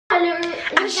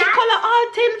she color all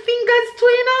 10 fingers too,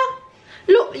 you know.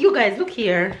 Look, you guys, look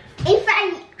here. If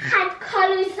I had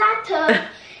colors that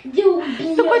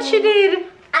look what she did.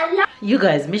 You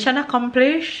guys, mission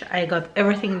accomplished. I got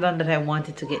everything done that I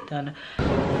wanted to get done.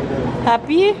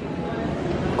 Happy?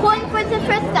 Going for the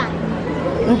first time.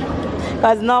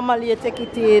 Because normally you take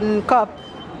it in cup.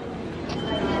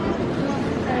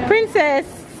 Princess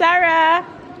Sarah,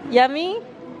 yummy.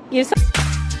 You.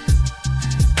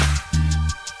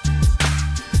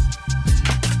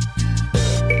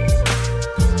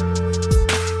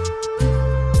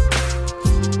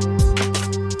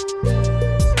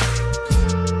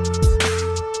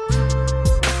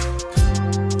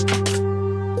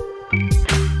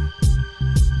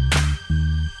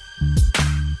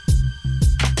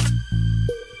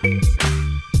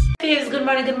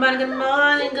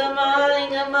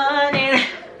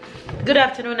 Good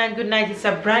afternoon and good night. It's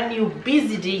a brand new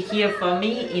busy day here for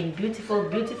me in beautiful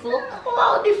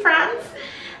cloudy France.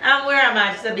 And where I'm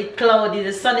at, it's a bit cloudy.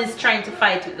 The sun is trying to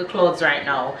fight with the clouds right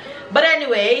now. But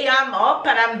anyway, I'm up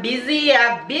and I'm busy.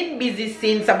 I've been busy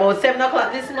since about 7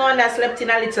 o'clock this morning. I slept in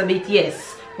a little bit,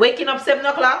 yes. Waking up 7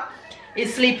 o'clock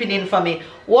is sleeping in for me.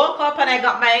 Woke up and I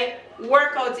got my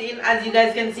workout in. As you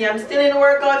guys can see, I'm still in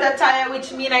workout attire,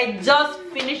 which means I just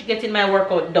finished getting my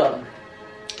workout done.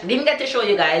 Didn't get to show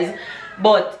you guys,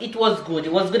 but it was good.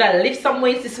 It was good. I lifted some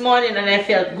weights this morning and I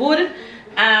felt good.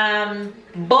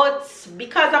 But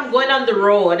because I'm going on the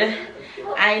road,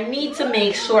 I need to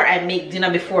make sure I make dinner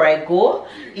before I go.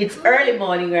 It's early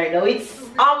morning right now. It's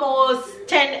almost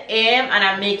 10 a.m. and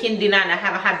I'm making dinner and I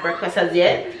haven't had breakfast as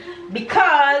yet.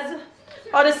 Because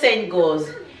how the saying goes,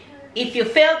 if you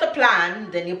fail to plan,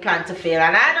 then you plan to fail.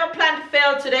 And I don't plan to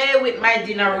fail today with my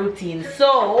dinner routine.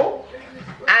 So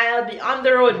I'll be on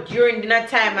the road during dinner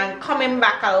time and coming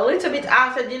back a little bit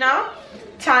after dinner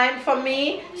time for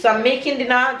me. So I'm making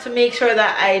dinner to make sure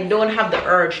that I don't have the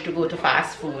urge to go to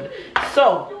fast food.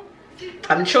 So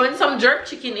I'm throwing some jerk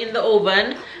chicken in the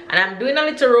oven and I'm doing a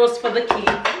little roast for the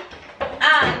kids.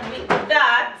 And with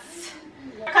that,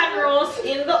 I can roast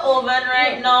in the oven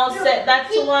right now. Set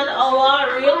that to 1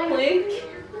 hour real quick.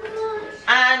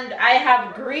 And I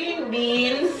have green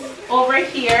beans over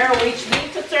here, which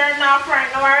need to turn off right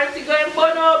now, or else it's going to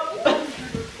burn up.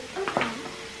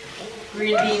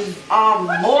 Green beans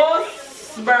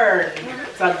almost burned.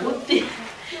 It's a good thing.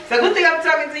 It's a good thing I'm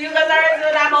talking to you guys already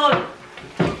when I'm on.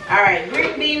 Alright,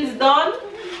 green beans done.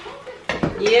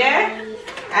 Yeah.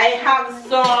 I have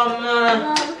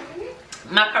some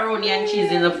macaroni and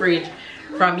cheese in the fridge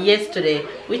from yesterday,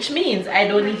 which means I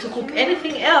don't need to cook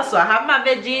anything else. So I have my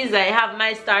veggies, I have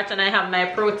my starch, and I have my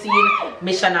protein.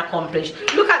 Mission accomplished.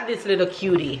 Look at this little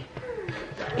cutie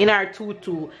in our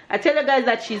tutu. I tell you guys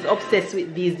that she's obsessed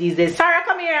with these days. Sarah,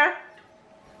 come here.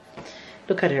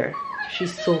 Look at her.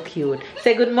 She's so cute.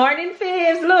 Say good morning,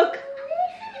 Faves. Look.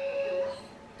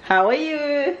 How are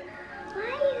you?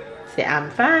 Say I'm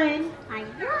fine.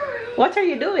 What are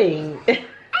you doing?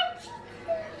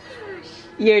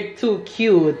 You're too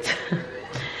cute.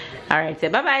 Alright, say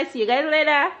bye-bye. See you guys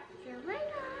later.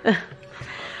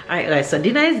 Alright guys, so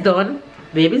dinner is done.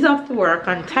 Baby's off to work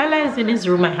and Tyler is in his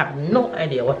room. I have no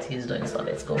idea what he's doing, so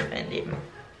let's go find him.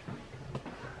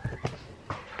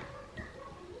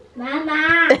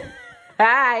 Mama.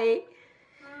 Hi.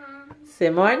 Say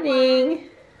morning.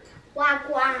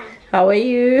 Wagwan. How are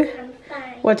you? I'm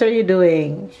fine. What are you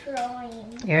doing?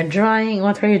 Drawing. You're drawing.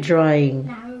 What are you drawing?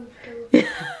 Naruto.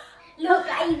 Look,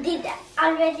 I did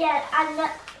already.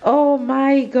 Oh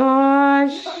my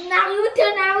gosh. Naruto.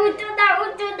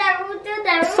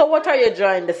 So what are you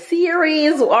drawing? The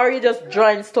series, or are you just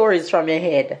drawing stories from your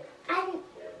head?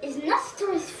 It's not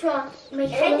stories from my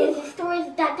head. It's stories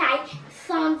that I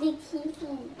saw on the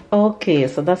TV. Okay,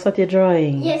 so that's what you're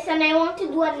drawing. Yes, and I want to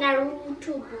do a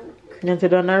Naruto book. You want to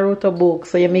do a Naruto book,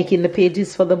 so you're making the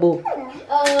pages for the book.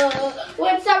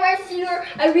 Once I was here,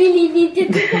 I really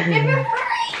needed to get a paper for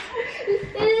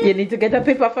her. You need to get a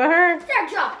paper for her?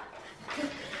 Start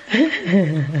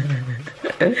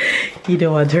You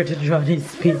don't want her to draw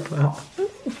this paper.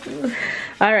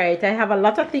 Alright, I have a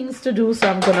lot of things to do, so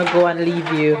I'm gonna go and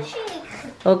leave you.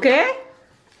 Okay?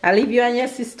 I'll leave you and your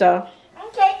sister.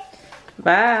 Okay.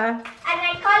 Bye. And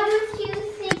I call you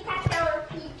Kaka or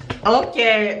Pee.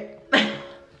 Okay.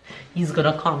 He's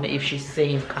gonna call me if she's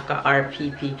saying Kaka or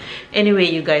PP. Anyway,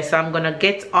 you guys, so I'm gonna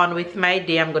get on with my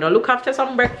day. I'm gonna look after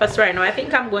some breakfast right now. I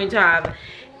think I'm going to have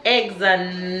eggs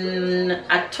and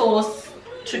a toast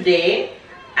today,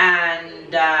 and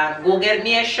and go get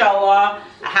me a shower.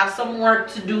 I have some work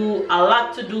to do, a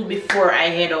lot to do before I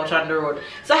head out on the road.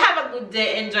 So have a good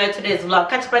day, enjoy today's vlog,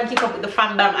 catch up and keep up with the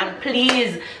fam bam, and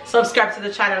please subscribe to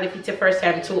the channel if it's your first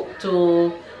time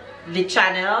to the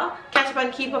channel. Catch up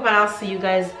and keep up, and I'll see you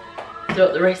guys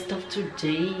throughout the rest of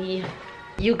today.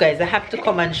 You guys, I have to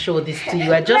come and show this to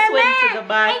you. I just went to the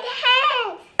bath.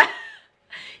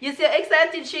 You see how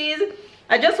excited she is?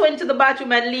 I just went to the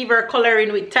bathroom and leave her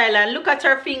coloring with Tyler. Look at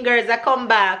her fingers. I come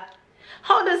back.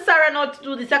 How does Sarah know to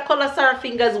do this? I colored Sarah's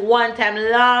fingers one time,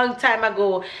 long time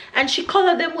ago. And she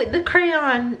colored them with the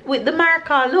crayon, with the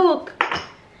marker. Look.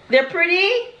 They're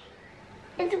pretty?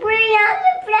 It's pretty on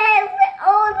the play with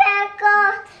all that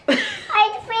got.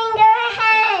 I finger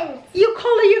hands. You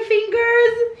color your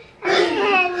fingers?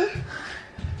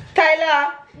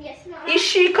 Tyler, Yes, Mama. is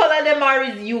she color them or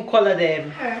is you color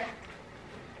them? Her.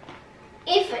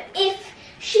 If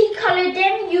she colored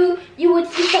them, you would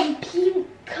see some pink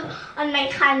on my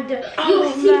hand. You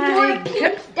would see more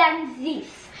pink than this.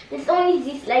 There's only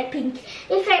this like pink.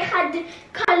 If I had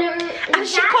color and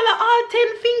she color all 10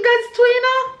 fingers too, you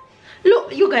know?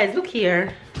 Look, you guys, look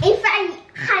here. If I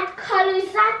had colors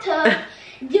that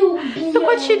there would be look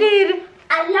what she did.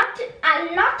 a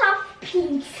lot of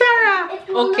pink. Sarah. It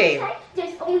will Okay. look like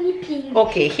there's only pink.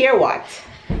 Okay, here what?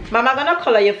 Mama gonna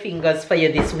color your fingers for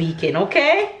you this weekend,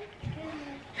 okay?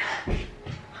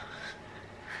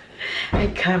 I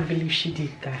can't believe she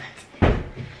did that.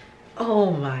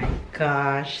 Oh my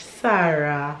gosh,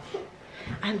 Sarah.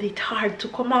 And it's hard to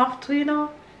come off too, you know?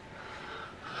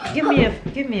 Give me a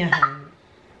hand.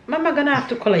 Mama gonna have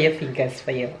to color your fingers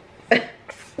for you.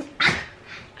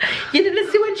 You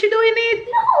didn't see when she doing it?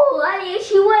 No,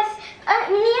 she was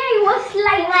Mia was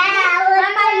like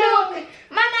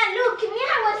Mama look,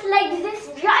 Mia was like this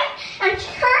dry, and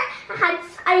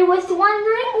I was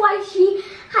wondering why she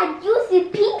had used the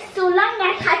pink so long.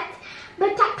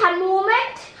 But at a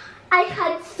moment I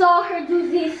had saw her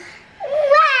do this.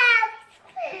 Wow!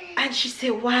 And she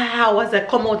said, wow, as I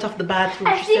come out of the bathroom.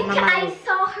 I think I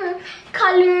saw her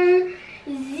color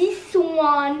this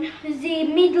one, the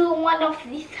middle one of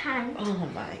this hand. Oh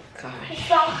my I gosh.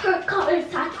 saw her color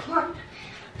that one.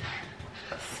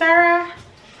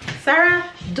 Sarah,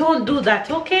 don't do that,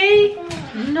 okay?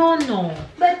 No.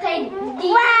 But I did.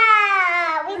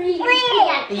 Wow,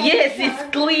 it's clean. Yes,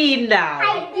 it's clean now.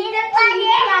 I didn't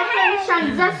pay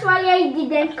attention. That's why I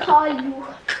didn't call you.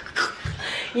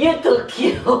 You're too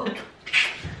cute.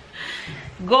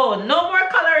 Go, no more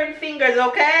coloring fingers,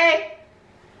 okay?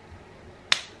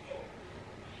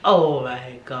 Oh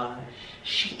my gosh,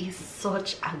 she is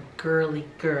such a girly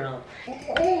girl.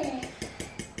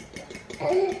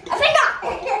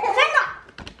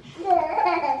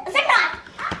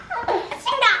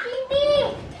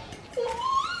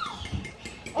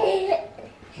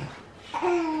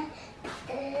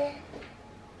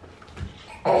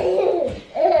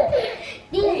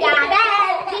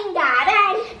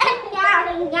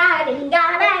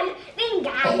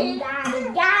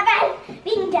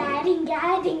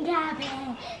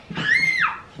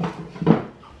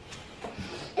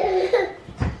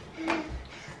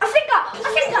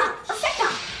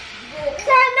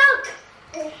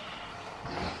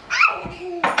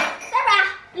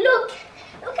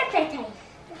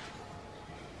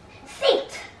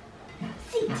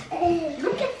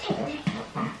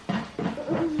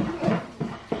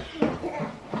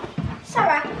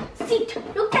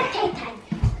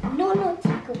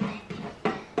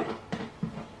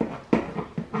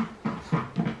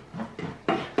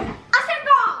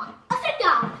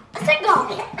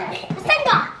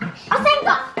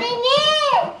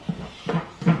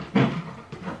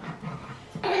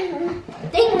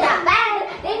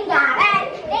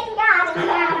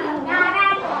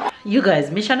 You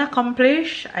guys, mission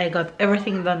accomplished. I got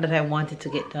everything done that I wanted to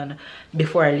get done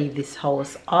before I leave this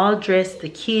house. All dressed, the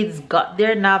kids got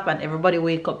their nap, and everybody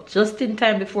wake up just in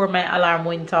time before my alarm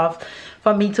went off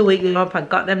for me to wake them up. I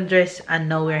got them dressed, and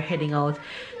now we're heading out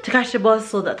to catch the bus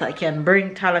so that I can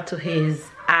bring Tyler to his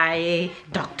eye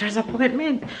doctor's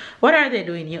appointment. What are they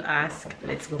doing, you ask?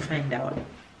 Let's go find out.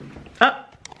 Oh.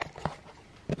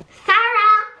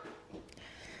 Sarah!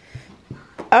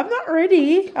 I'm not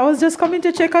ready. I was just coming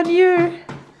to check on you.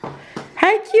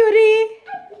 Hi, cutie.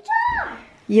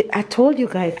 Yeah, I told you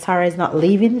guys Sarah is not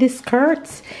leaving this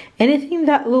skirt. Anything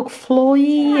that look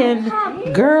flowy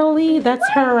and girly, that's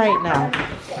her right now.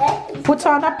 Put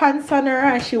on a pants on her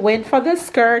and she went for the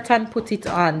skirt and put it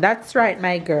on. That's right,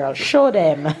 my girl. Show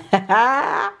them.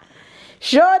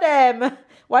 Show them.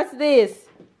 What's this?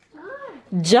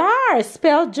 Jar.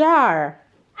 Spell jar.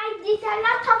 I did a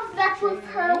lot of that with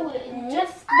her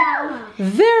just now.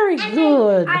 Very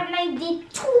good. And I did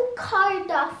 2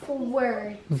 kind of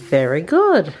words. Very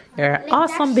good. You're an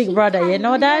awesome big brother. You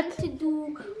know that? To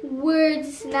do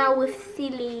words now with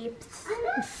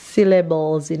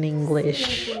Syllables in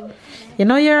English. You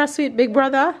know you're a sweet big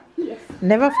brother? Yes.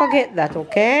 Never forget that,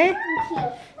 okay?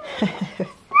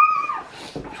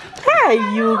 Hi,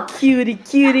 you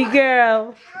cutie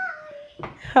girl.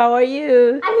 How are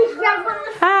you?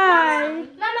 Hi.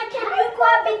 Mama, can you go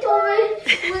a bit over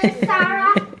with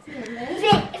Sarah?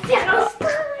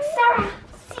 Sarah.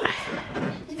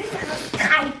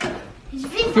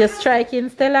 You're striking,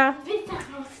 Stella?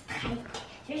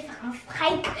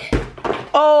 Strike.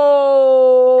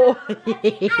 Oh! Just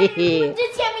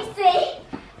hear me say.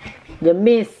 You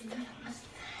missed.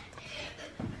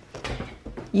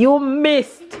 You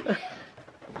missed.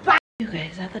 You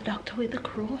guys are the doctor with the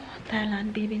crew.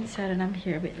 Thailand baby inside, and I'm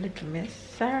here with little Miss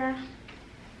Sarah.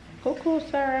 Coco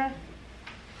Sarah.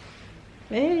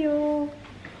 Hey you.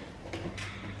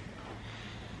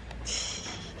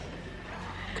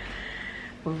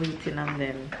 We're waiting on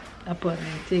them.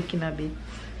 Appointment taking a bit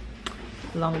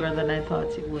longer than I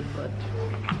thought it would, but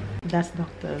that's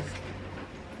doctors.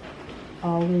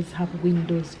 Always have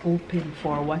windows open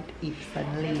for what ifs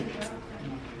and late,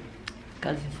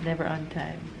 because it's never on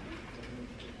time.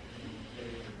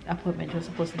 Appointment was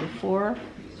supposed to be 4,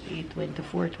 it went to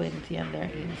 4:20 and they're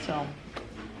in, so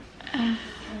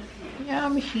yeah,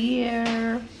 I'm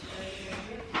here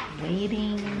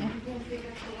waiting.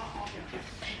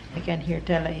 I can hear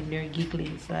Tella in there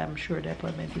giggling, so I'm sure the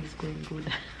appointment is going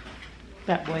good.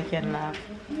 That boy can laugh.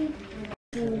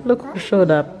 Look who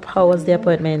showed up. How was the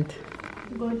appointment?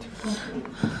 Good.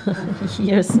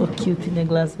 You're so cute in your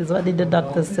glasses. What did the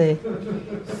doctor say?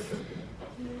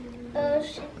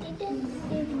 She didn't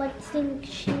say much thing.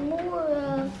 She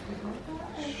more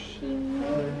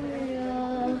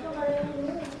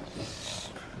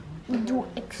do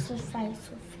exercise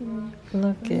with me.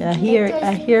 Okay, I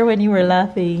hear when you were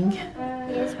laughing.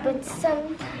 Yes, but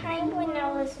sometime when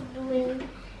I was doing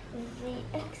the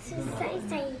exercise,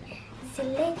 the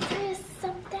letters,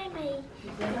 sometimes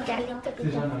I got a little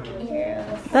bit of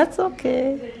errors. That's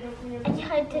okay. I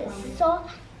had saw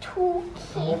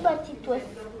 2K, but it was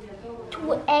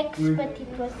 2X, but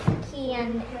it was K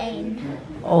and N.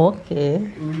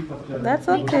 Okay. That's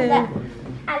okay. Because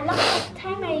a lot of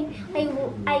time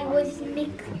I was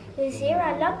mixing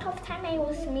a lot of time I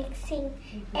was mixing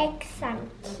X and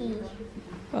K.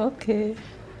 Okay.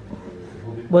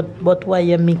 But why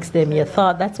you mix them? You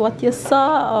thought that's what you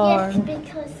saw, or? Yes,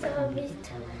 because of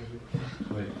it.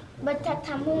 But at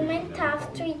a moment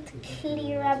after it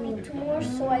cleared a bit more,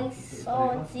 so I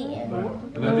saw the error.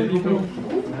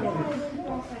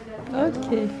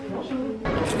 Okay.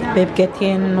 Babe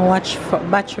getting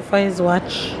battery for his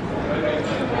watch.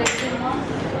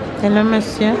 Hello,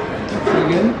 monsieur.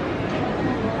 Again?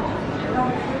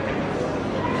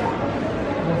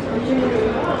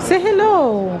 Say hello.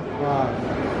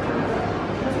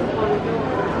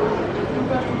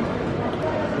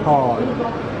 Hard.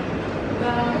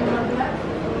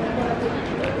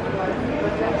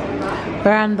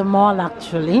 We're in the mall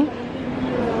actually.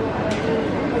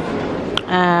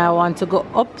 I want to go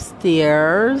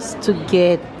upstairs to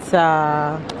get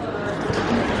I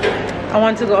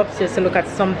want to go upstairs to look at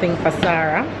something for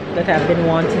Sarah that I've been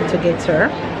wanting to get her.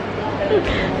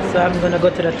 So I'm gonna go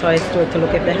to the toy store to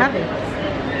look if they have it.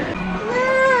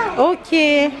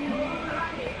 Okay.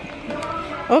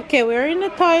 Okay, we're in the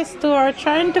toy store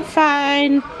trying to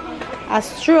find a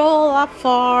stroller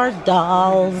for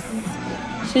dolls.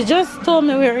 She just told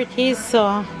me where it is,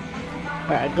 so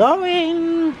we're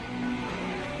going.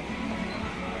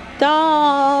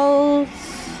 Dolls.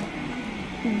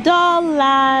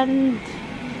 Dollland.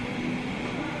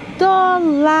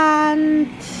 Dollland.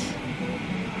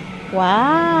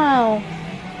 Wow.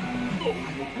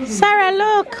 Sarah,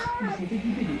 look.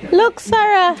 Look,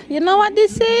 Sarah. You know what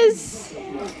this is?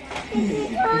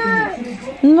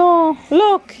 No.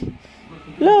 Look.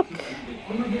 Look.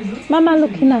 Mama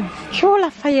looking at stroller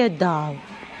fire doll.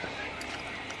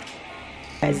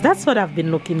 Guys, that's what I've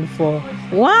been looking for.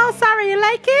 Wow, Sarah, you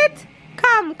like it?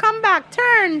 Come back,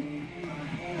 turn.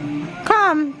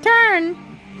 Come, turn.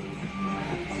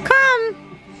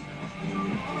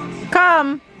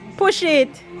 Come, push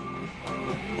it.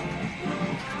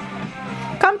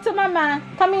 Come to Mama.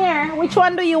 Come here. Which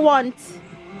one do you want?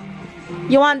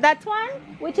 You want that one?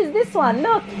 Which is this one?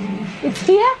 Look, it's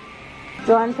here.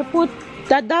 Do you want to put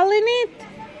that doll in it?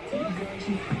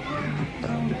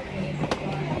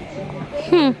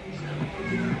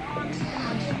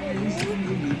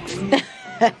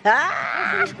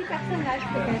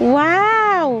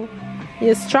 Wow!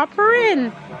 You're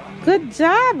strapping. Good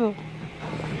job.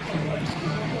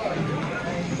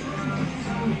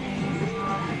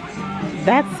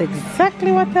 That's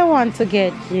exactly what I want to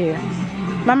get you.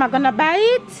 Mama gonna buy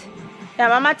it? Yeah,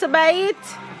 Mama to buy it?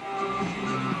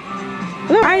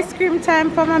 Look, ice cream time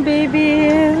for my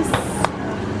babies.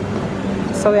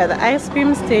 So we're at the ice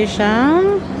cream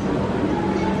station.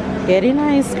 Getting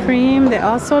ice cream. They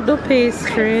also do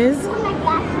pastries.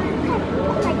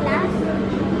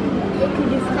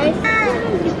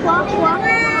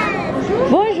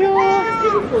 Bonjour.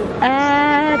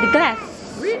 Des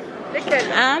glaces. Oui,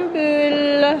 lesquelles? Un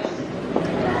bulle.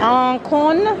 En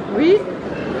cône. Oui.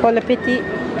 Pour le petit.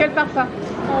 Quel parfum?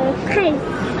 Fraise.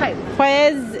 Fraise.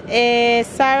 Fraise. Et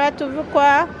Sarah, tu veux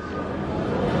quoi?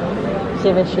 Je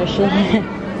vais chercher.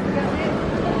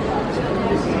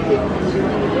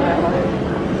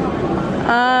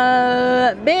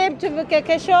 Babe, tu veux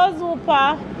quelque chose ou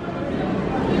pas?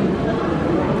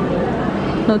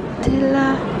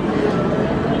 Nutella.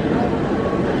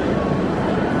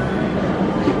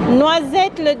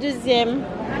 Noisette le deuxième.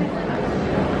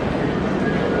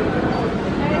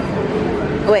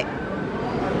 Oui.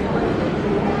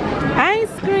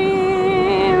 Ice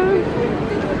cream.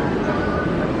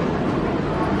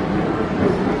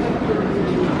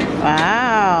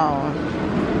 Wow.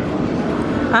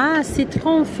 Ah,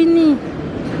 citron fini.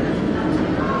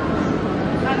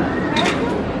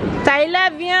 Tyler,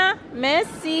 viens.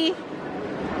 Merci.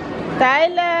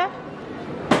 Tyler.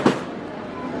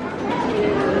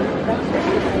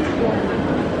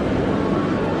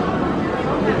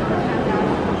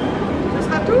 Ce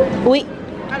sera tout? Oui.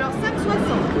 Alors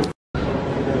 5,60.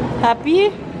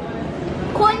 Happy?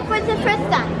 Corn for the first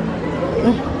time.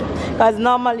 Because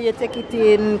normally you take it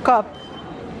in cup.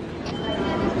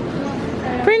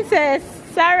 Princess,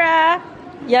 Sarah,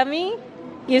 yummy?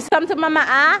 Give some to Mama,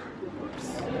 ah?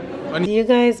 See you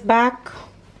guys back.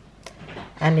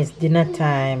 And it's dinner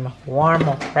time. Warm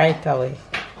up right away.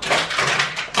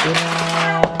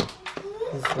 Dinner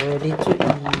is ready to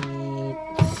eat.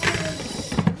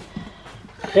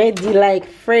 Ready like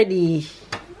Freddy.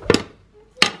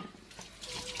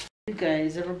 You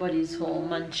guys, everybody's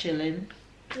home and chilling.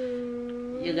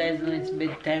 You guys know it's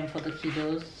bedtime for the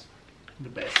kiddos. The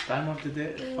best time of the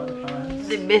day for the parents.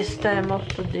 The best time of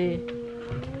the day.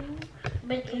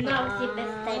 But now the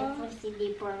best time for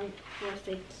sleep for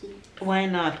the kids. Why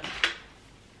not?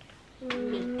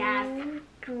 Because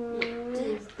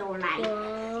kids don't like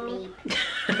sleep.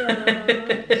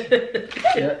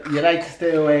 You like to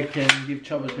stay awake and give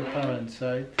trouble to parents,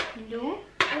 right? No.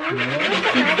 No?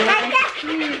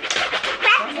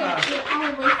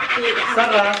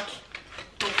 Sarah.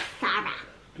 Sarah,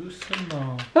 do some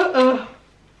more.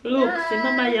 Look, see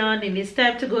Mama yawning. It's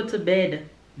time to go to bed.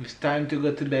 It's time to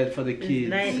go to bed for the It's kids.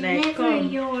 night, Never come.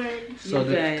 yours. So You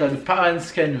the guys.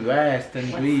 parents can rest and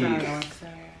What's breathe. Sarah? What's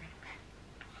Sarah?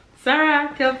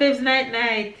 Sarah, tell Fibs night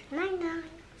night. Night night.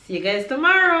 See you guys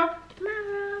tomorrow.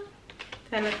 Tomorrow.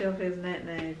 Tell her tell Fibs night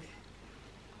night.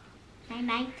 Night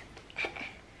night.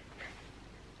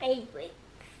 Wait.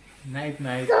 Night,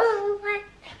 night. So what?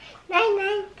 Night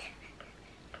night.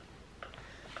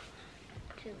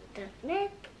 To the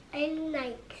night and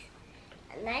night.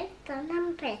 Night on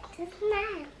the bed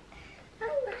night.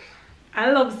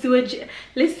 I love Sewage.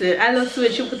 Listen, I love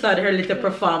Sewage. She puts out her little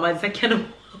performance. I can't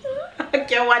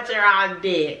watch her all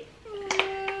day.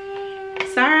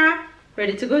 Sarah,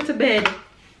 ready to go to bed?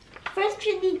 First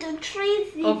you need to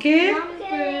trace it. Okay.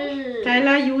 Number.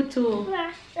 Tyler, you too.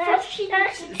 First you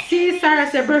need to See, Sarah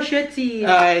said brush your teeth.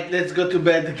 Alright, let's go to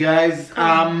bed, guys.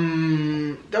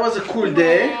 That was a cool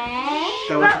day.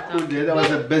 That was a cool day. That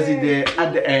was a busy day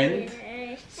at the end.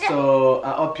 So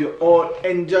I hope you all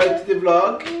enjoyed the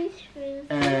vlog,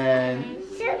 and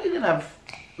we're gonna have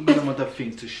a good amount of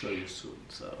things to show you soon.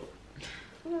 So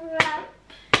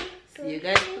See you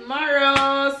guys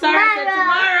tomorrow. Sarah said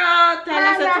tomorrow.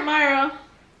 Tyler said tomorrow.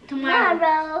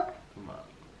 Tomorrow.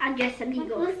 Adios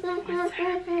amigos.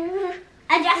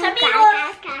 Adios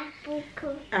amigos.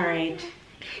 Alright.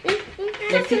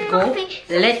 Let it go.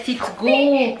 Let it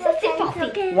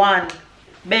go. 1.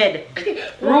 Bed.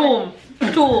 Room.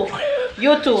 2.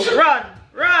 You two. Run.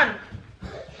 Run.